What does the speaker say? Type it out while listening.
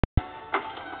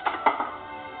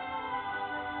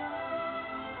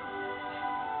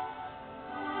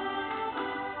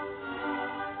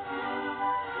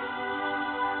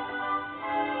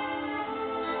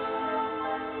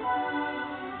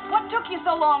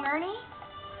so long, Ernie?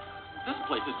 This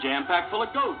place is jam-packed full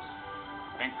of goats.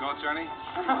 Pink goats, Ernie?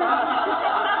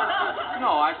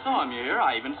 No, I saw them here.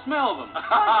 I even smell them.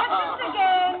 Oh, just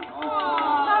again.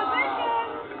 How's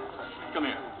it? Come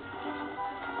here.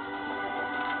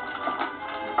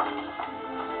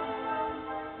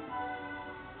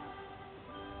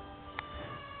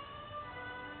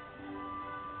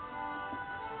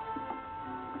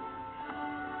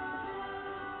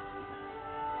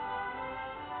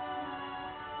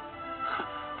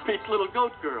 Pete's little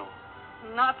goat girl.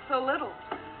 Not so little.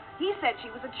 He said she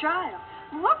was a child.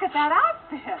 Look at that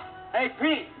outfit. Hey,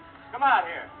 Pete, come out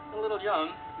here. A little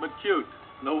young, but cute.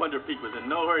 No wonder Pete was in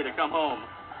no hurry to come home.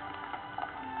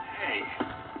 Hey.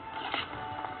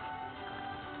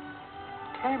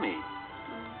 Tammy.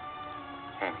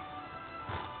 Tammy.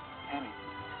 Tammy.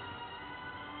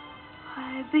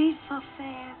 I be so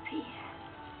fair, Peter.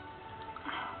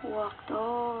 I walked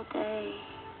all day.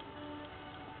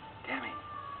 Tammy.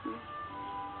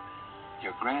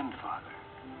 Your grandfather.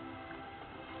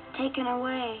 Taken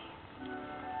away.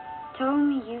 Told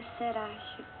me you said I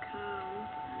should come.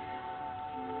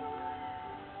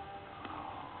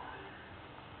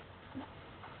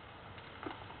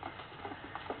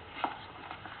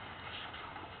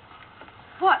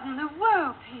 What in the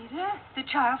world, Peter? The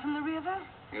child from the river?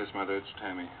 Yes, Mother, it's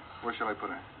Tammy. Where shall I put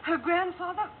her? Her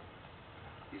grandfather?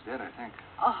 He's dead, I think.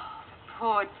 Oh,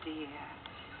 poor dear.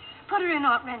 Put her in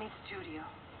Aunt Rennie's studio.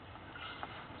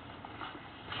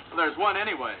 Well, there's one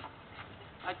anyway.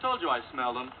 I told you I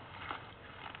smelled them.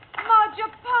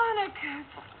 Marjaponicus.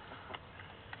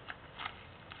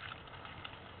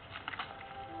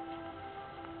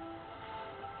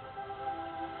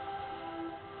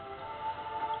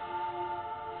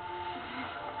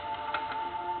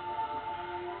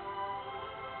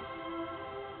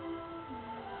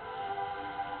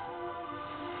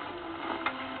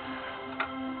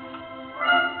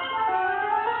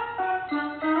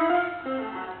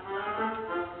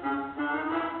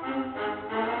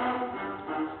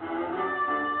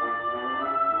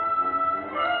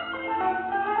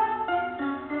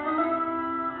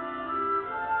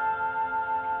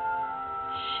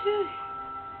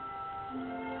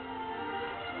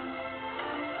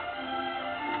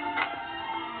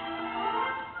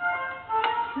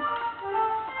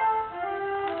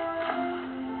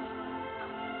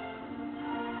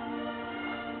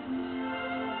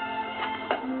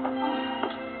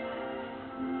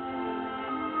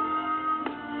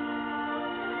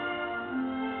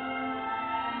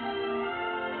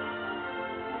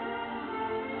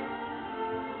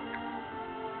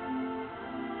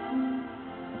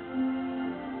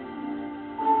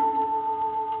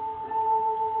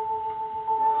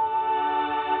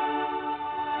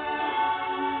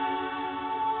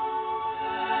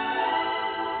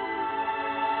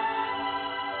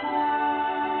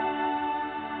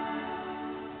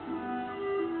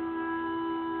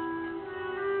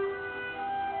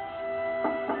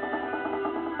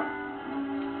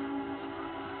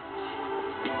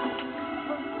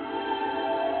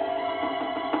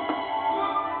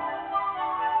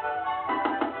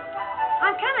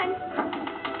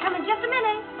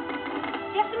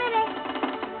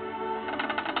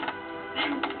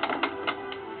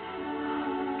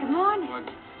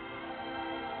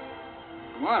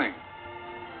 Good morning.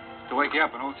 To wake you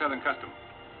up, an old Southern custom.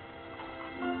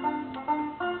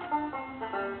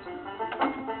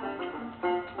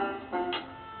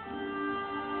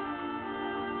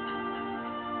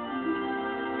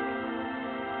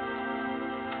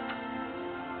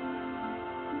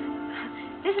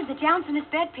 This is the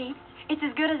Johnsonist bed, Pete. It's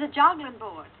as good as a joggling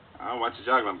board. Oh, what's a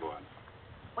joggling board?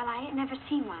 Well, I ain't never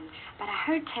seen one, but I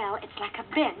heard tell it's like a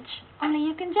bench, only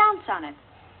you can jounce on it.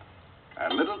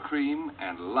 A little cream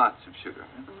and lots of sugar.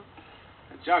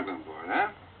 A joggling board, huh?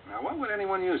 Now, what would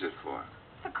anyone use it for?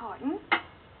 For courting.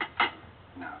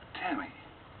 Now, Tammy,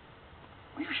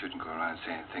 well, you shouldn't go around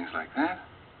saying things like that.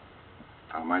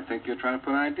 A fellow might think you're trying to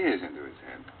put ideas into his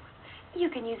head. You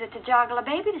can use it to joggle a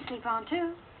baby to sleep on,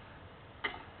 too.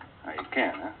 Now, you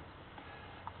can, huh?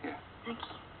 Here. Thank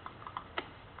you.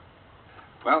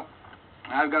 Well,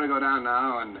 I've got to go down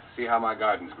now and see how my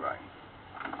garden's growing.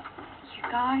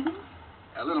 Your garden?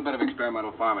 A little bit of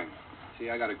experimental farming. See,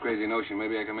 I got a crazy notion.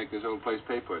 Maybe I can make this old place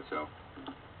pay for itself.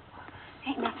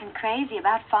 Ain't nothing crazy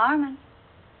about farming.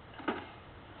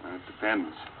 Well, it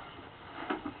depends.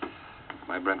 If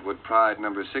my Brentwood Pride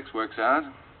number 6 works out,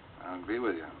 I'll agree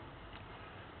with you.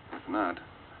 If not...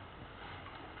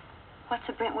 What's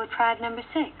a Brentwood Pride number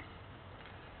 6?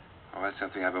 Oh, that's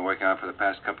something I've been working on for the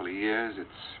past couple of years.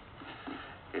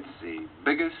 It's the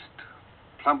biggest,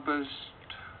 plumpest,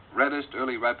 Reddest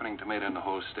early ripening tomato in the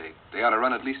whole state. They ought to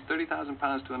run at least 30,000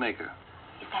 pounds to an acre.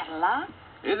 Is that a lot?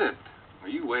 Is it?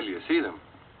 Well, you wait till you see them.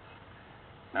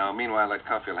 Now, meanwhile, that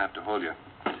coffee will have to hold you.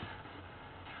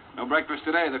 No breakfast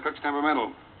today. The cook's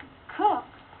temperamental. Cook?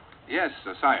 Yes,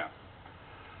 Saya.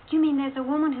 Do you mean there's a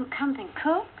woman who comes and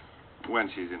cooks? When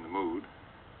she's in the mood.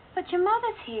 But your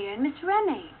mother's here and Miss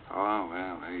Rennie. Oh,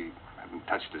 well, they haven't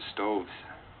touched the stoves.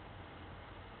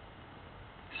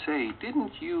 Say,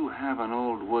 didn't you have an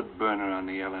old wood burner on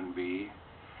the L&B?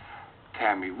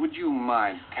 Tammy, would you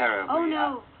mind terribly? Oh,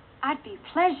 no. I'd be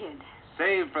pleasured.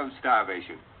 Saved from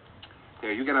starvation.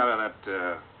 Here, you get out of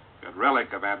that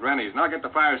relic of Aunt Rennie's, and I'll get the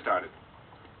fire started.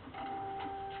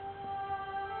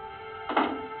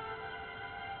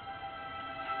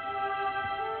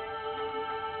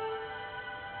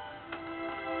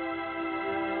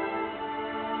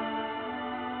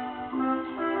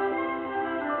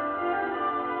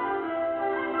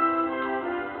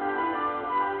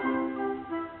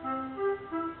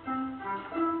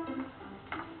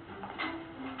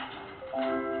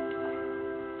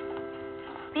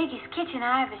 Biggest kitchen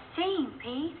I ever seen,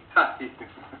 Pete.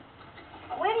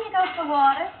 Where do you go for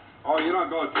water? Oh, you don't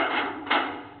go,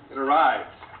 Tammy. It arrives.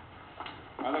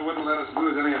 Mother wouldn't let us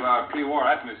lose any of our pre-war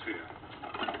atmosphere.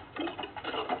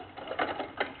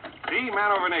 See,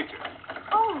 man over nature.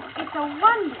 Oh, it's a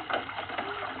wonder.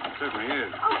 It certainly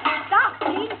is. Oh, stop,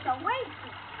 Pete. It's a waste.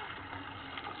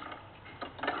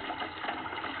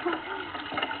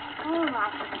 Oh,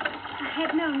 I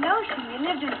had no notion you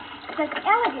lived in such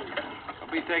elegance.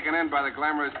 Be taken in by the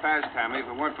glamorous past, Tammy. If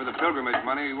it weren't for the pilgrimage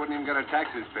money, we wouldn't even get our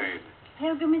taxes paid.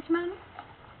 Pilgrimage money?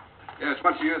 Yes,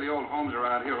 once a year, the old homes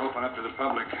around here open up to the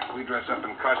public. We dress up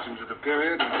in costumes of the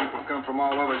period, and people come from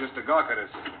all over just to gawk at us.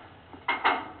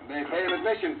 And they pay an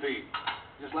admission fee,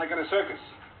 just like in a circus.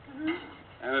 Mm-hmm.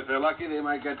 And if they're lucky, they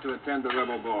might get to attend the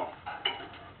rebel ball.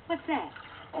 What's that?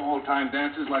 Old-time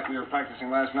dances like we were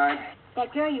practicing last night.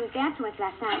 That girl you was dancing with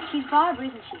last night. She's Barbara,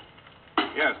 isn't she?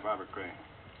 Yes, Barbara Crane.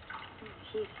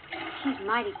 She's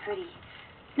mighty pretty.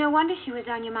 No wonder she was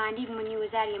on your mind even when you was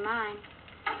out of your mind.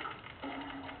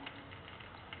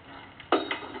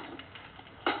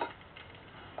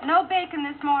 No bacon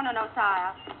this morning,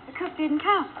 Osiah. The cook didn't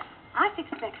come. I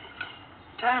fixed breakfast.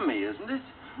 Tammy, isn't it?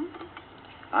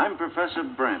 I'm Professor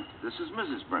Brent. This is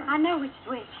Mrs. Brent. I know which is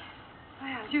which.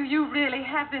 Well, you really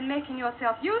have been making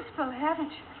yourself useful, haven't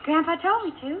you? Grandpa told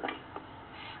me to.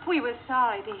 We were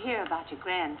sorry to hear about your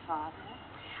grandfather.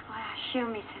 Oh, I sure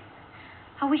miss him.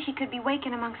 I wish he could be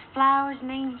waking amongst flowers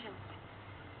and angels.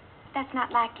 But that's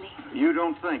not likely. You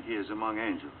don't think he is among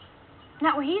angels?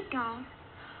 Not where he's gone.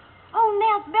 Oh,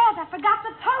 Nels Bears, I forgot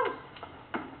the toast.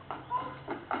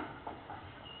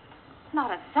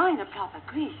 Not a sign of proper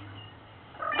grief.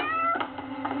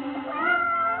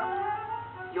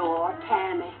 You're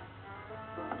Tammy.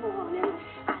 Morning.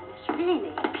 I'm Miss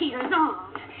Rennie, Peter's aunt.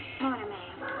 Morning,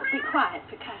 ma'am. Be quiet,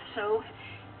 Picasso.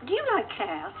 Do you like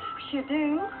cats? Sure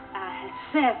do. I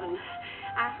have 7.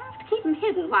 I have to keep them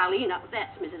hidden while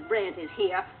that's Mrs. Brent is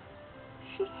here.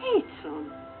 She hates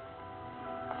them.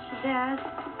 She does.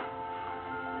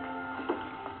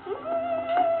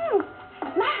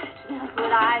 My, it smells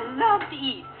good. I love to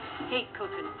eat. Hate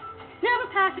cooking. Never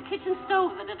pass a kitchen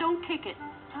stove that I don't kick it.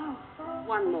 Oh,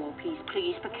 One more piece,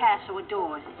 please. Picasso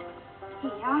adores it.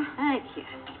 here you are. Thank you.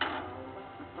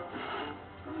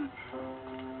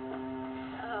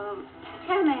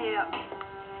 Tammy,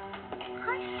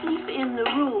 I sleep in the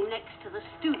room next to the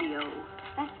studio.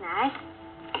 That's nice.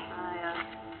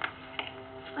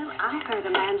 I heard a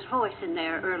man's voice in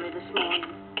there early this morning.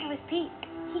 It was Pete.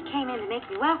 He came in to make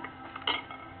me welcome.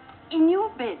 In your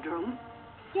bedroom?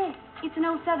 Yes, it's an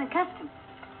old Southern custom.